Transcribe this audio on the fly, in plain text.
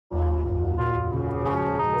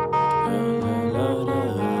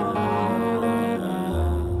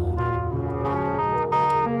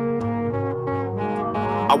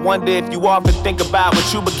wonder if you often think about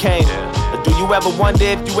what you became? Or do you ever wonder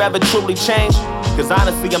if you ever truly changed? Cause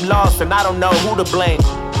honestly I'm lost and I don't know who to blame.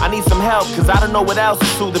 I need some help cause I don't know what else to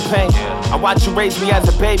soothe the pain. I watch you raise me as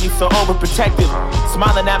a baby so overprotective,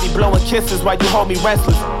 smiling at me, blowing kisses while you hold me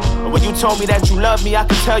restless. And when you told me that you loved me, I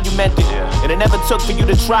could tell you meant it. And it never took for you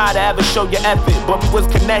to try to ever show your effort, but we was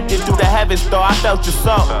connected through the heavens, though I felt your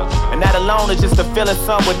soul. And that alone is just a feeling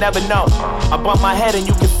some would never know. I bump my head and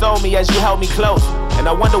you console me as you held me close. And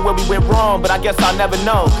I wonder where we went wrong, but I guess I'll never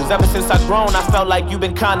know. Cause ever since I've grown, I felt like you've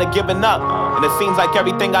been kinda giving up. And it seems like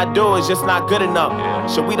everything I do is just not good enough.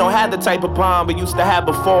 So we don't have the type of bond we used to have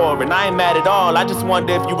before. And I ain't mad at all, I just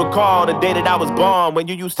wonder if you recall the day that I was born, when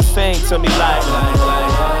you used to sing to me like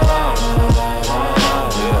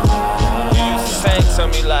you used to sing to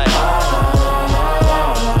me like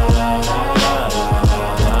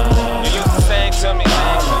you used to sing to me,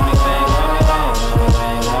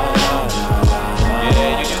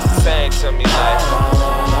 yeah, you used to sing to me like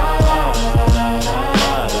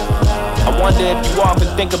I wonder if you often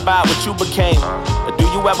think about what you became. Or do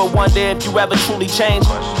you ever wonder if you ever truly changed?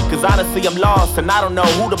 Cause honestly I'm lost and I don't know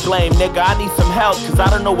who to blame. Nigga, I need some help cause I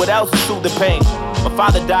don't know what else to soothe the pain. My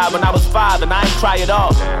father died when I was 5 and I ain't cry at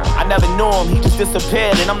all. I never knew him, he just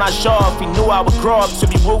disappeared. And I'm not sure if he knew I would grow up to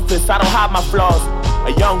be ruthless. I don't hide my flaws.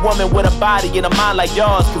 A young woman with a body and a mind like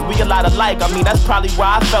yours. Cause we a lot alike, I mean that's probably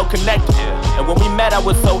why I felt connected. And when we met I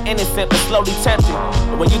was so innocent but slowly tempted.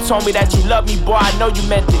 But when you told me that you loved me, boy, I know you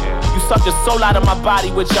meant it. You sucked the soul out of my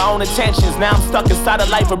body with your own intentions. Now I'm stuck inside a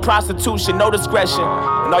life of prostitution, no discretion.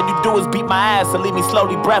 And all you do is beat my ass and leave me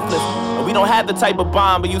slowly breathless. And we don't have the type of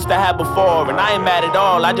bond we used to have before. And I ain't mad at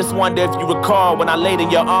all, I just wonder if you recall when I laid in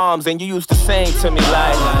your arms and you used to sing to me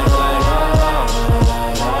like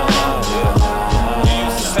you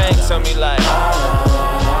used to sing to me like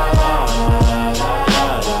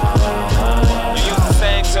you used to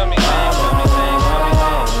sing to me,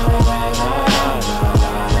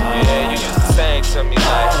 yeah, you used to sing to me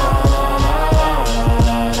like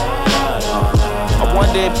I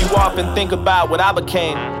wonder if you often think about what I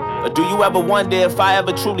became. Or do you ever wonder if I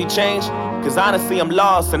ever truly changed? Cause honestly I'm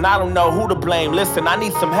lost and I don't know who to blame. Listen, I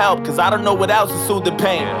need some help cause I don't know what else to soothe the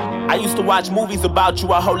pain. I used to watch movies about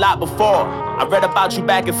you a whole lot before. I read about you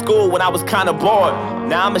back in school when I was kinda bored.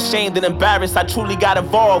 Now I'm ashamed and embarrassed I truly got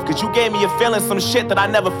involved. Cause you gave me a feeling, some shit that I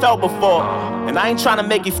never felt before. And I ain't trying to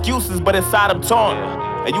make excuses but inside I'm torn.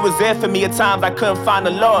 And you was there for me at times I couldn't find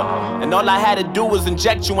the Lord. And all I had to do was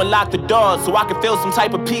inject you and lock the doors so I could feel some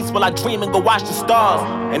type of peace while I dream and go watch the stars.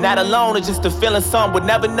 And that alone is just a feeling some would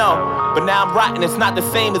never know. But now I'm rotten, it's not the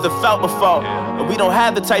same as it felt before. And we don't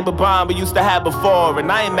have the type of bond we used to have before.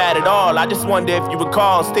 And I ain't mad at all, I just wonder if you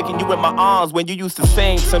recall sticking you in my arms when you used to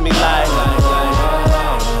sing to me like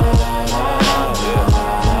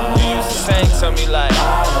you used to sing to me like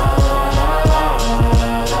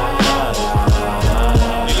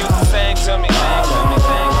to me, yeah,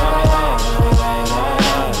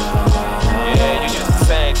 you used to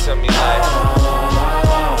sing to me like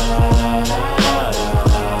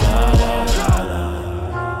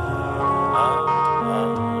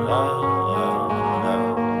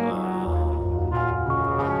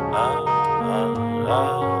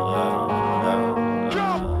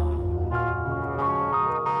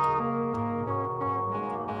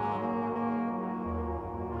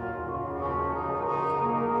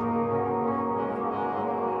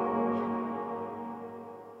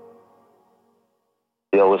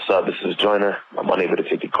Yo, what's up? This is Joyner. I'm unable to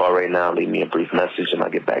take your call right now. Leave me a brief message and I'll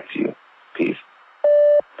get back to you. Peace.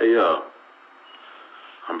 Hey, yo.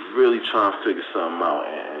 I'm really trying to figure something out,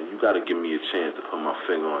 and you gotta give me a chance to put my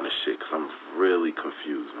finger on this shit, because I'm really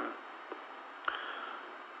confused, man.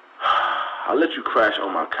 I let you crash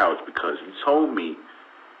on my couch because you told me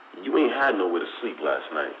you ain't had nowhere to sleep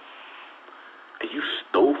last night. And you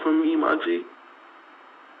stole from me, my G?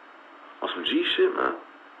 On some G shit, man?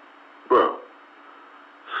 Bro.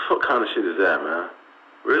 What kind of shit is that, man?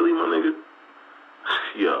 Really, my nigga?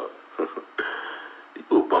 Yo.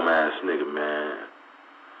 You a bum ass nigga, man.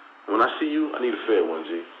 When I see you, I need a fair one,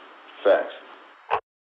 G. Facts.